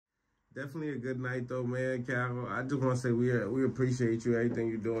Definitely a good night though, man, Cal. I just want to say we appreciate you, everything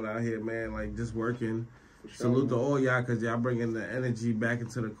you're doing out here, man. Like just working. Sure, salute to all y'all, because y'all bringing the energy back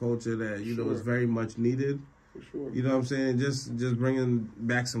into the culture that you know is very much needed. For sure. You know what I'm saying? Just bringing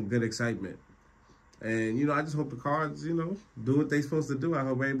back some good excitement. And you know, I just hope the cards, you know, do what they supposed to do. I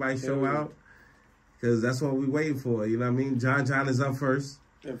hope everybody show out, because that's what we waiting for. You know what I mean? John is up first.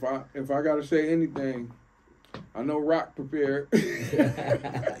 If I gotta say anything, I know Rock prepared.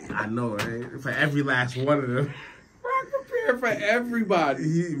 I know, right? For every last one of them. Rock prepared for everybody.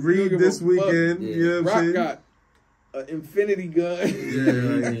 He read this weekend. Yeah. You know what I'm saying? Rock got an infinity gun.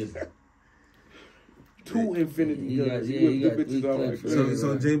 Yeah. Two infinity guns. He whipped the bitches off.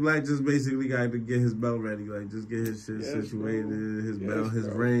 So Jay Black just basically got to get his belt ready. Like, just get his shit situated, his belt, his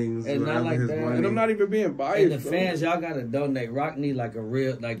rings, and not like that. Money. And I'm not even being biased. And the fans, y'all got to donate. Rock need like a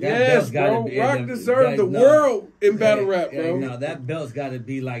real, like that belt's got to be. Rock deserves the world in battle rap, bro. No, that belt's got to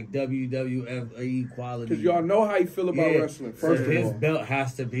be like WWF quality. Because y'all know how you feel about wrestling. First of all, his belt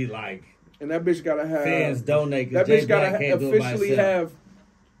has to be like. And that bitch got to have fans donate. That bitch got to officially have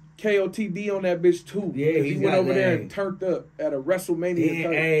KOTD on that bitch too. Yeah, he went over there and turned up at a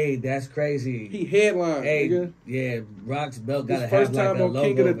WrestleMania. Hey, that's crazy. He headlined, nigga. Yeah, Rock's belt got to have first time on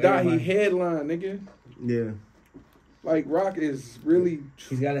King of the Dot, he headlined, nigga. Yeah. Like Rock is really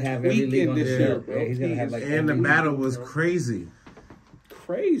he's got to have every league on this year, bro. Yeah, he's gonna have like and the battle was crazy.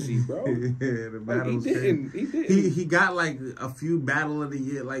 Crazy, bro. Yeah, the battle was crazy. He got like a few battle of the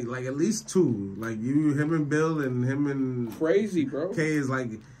year, like at least two. Like him and Bill and him and crazy, bro. K is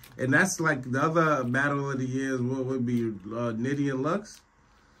like. And that's like the other battle of the years. What would be Nitty and Lux?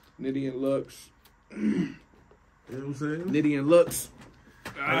 Nitty and Lux. You know what I'm saying? Nitty and Lux.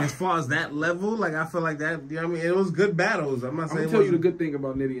 Like as far as that level, like I feel like that. You know what I mean? It was good battles. I'm not saying. I'm gonna tell you the good thing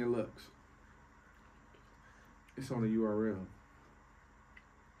about Nitty and Lux. It's on the URL,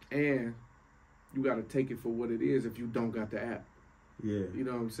 and you got to take it for what it is. If you don't got the app, yeah, you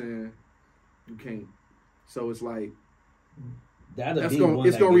know what I'm saying. You can't. So it's like.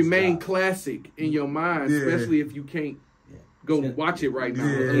 It's gonna remain classic in your mind, especially if you can't go watch it right now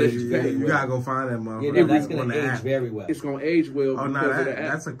unless you pay. You gotta go find that motherfucker. Yeah, that's gonna age very well. It's gonna age well. Oh no,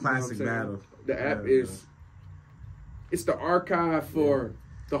 that's a classic battle. The app is, it's the archive for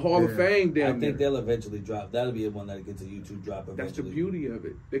the Hall of Fame. I think they'll eventually drop. That'll be the one that gets a YouTube drop eventually. That's the beauty of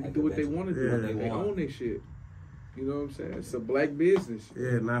it. They can do what they want to do. They own their shit. You know what I'm saying? It's a black business.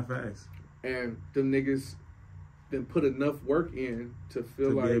 Yeah, not facts. And the niggas then put enough work in to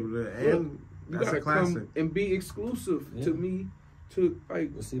feel like you gotta come and be exclusive to me to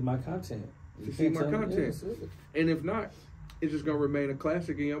like to see my content. And if not, it's just gonna remain a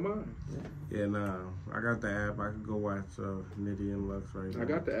classic in your mind. Yeah, nah. I got the app. I can go watch Nitty and Lux right now. I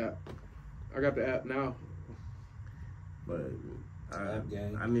got the app now. But I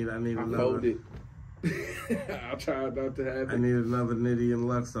need I another. folded. I'll try not to have it. I need another Nitty and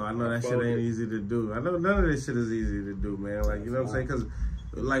Lux, though. I know that shit ain't easy to do. I know none of this shit is easy to do, man. Like, you know what I'm saying? Because,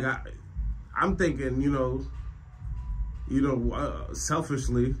 like, I'm thinking,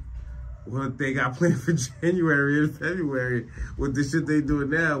 selfishly, what they got planned for January and February with the shit they doing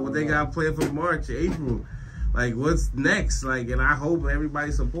now, what they got planned for March, April. Like, what's next? Like, and I hope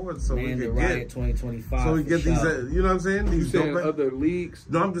everybody supports so we can get 2025. So we get these, you know what I'm saying? These other leagues.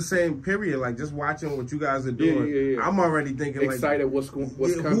 No, I'm just saying, period. Like, just watching what you guys are doing. Yeah. I'm already thinking, excited what's coming.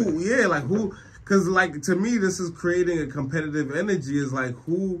 Who? Because, like, to me, this is creating a competitive energy. Is like,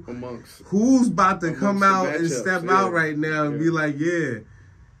 who's about to come out and step out right now and be like,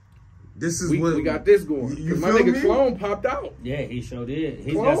 this is we got this going. You my nigga Clone popped out. Yeah, he sure did.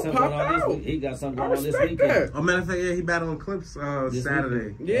 He got something going on this week. He got something going on this weekend. Oh, matter of fact, he battled on Clips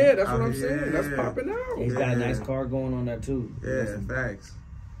Saturday. Yeah, that's what I'm saying. That's popping out. He's got a nice card going on that too. Yeah, facts.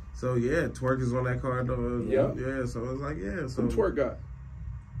 So Twerk is on that card though. Yeah. So it's like So who Twerk got?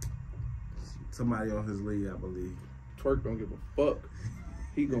 Somebody on his league, I believe. Twerk don't give a fuck.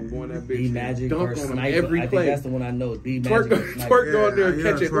 He gonna go in that bitch. D-Magic dunk or on Sniper. Every play. I think that's the one I know. D-Magic or Sniper. Twerk go in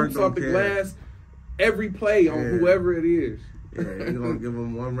there catching hoops off the glass. Every play on whoever it is. Yeah, he's gonna give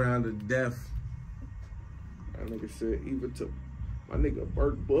him one round of death. That nigga said, even to my nigga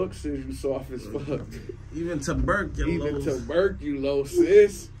Burke Book says you soft as fuck. Even to Burke, you low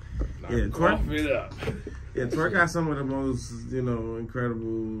sis. Twerk it up. Yeah, Twerk got some of the most,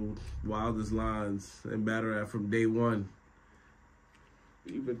 incredible, wildest lines in battle rap from day one.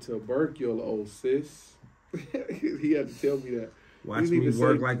 Even to Burke, you old sis. He had to tell me that. Watch me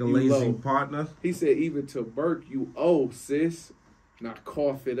work like a lazy partner. He said, even to Burke, you old sis. Not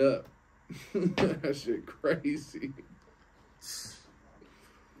cough it up. That shit crazy.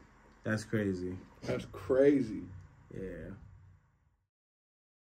 That's crazy. That's crazy. Yeah.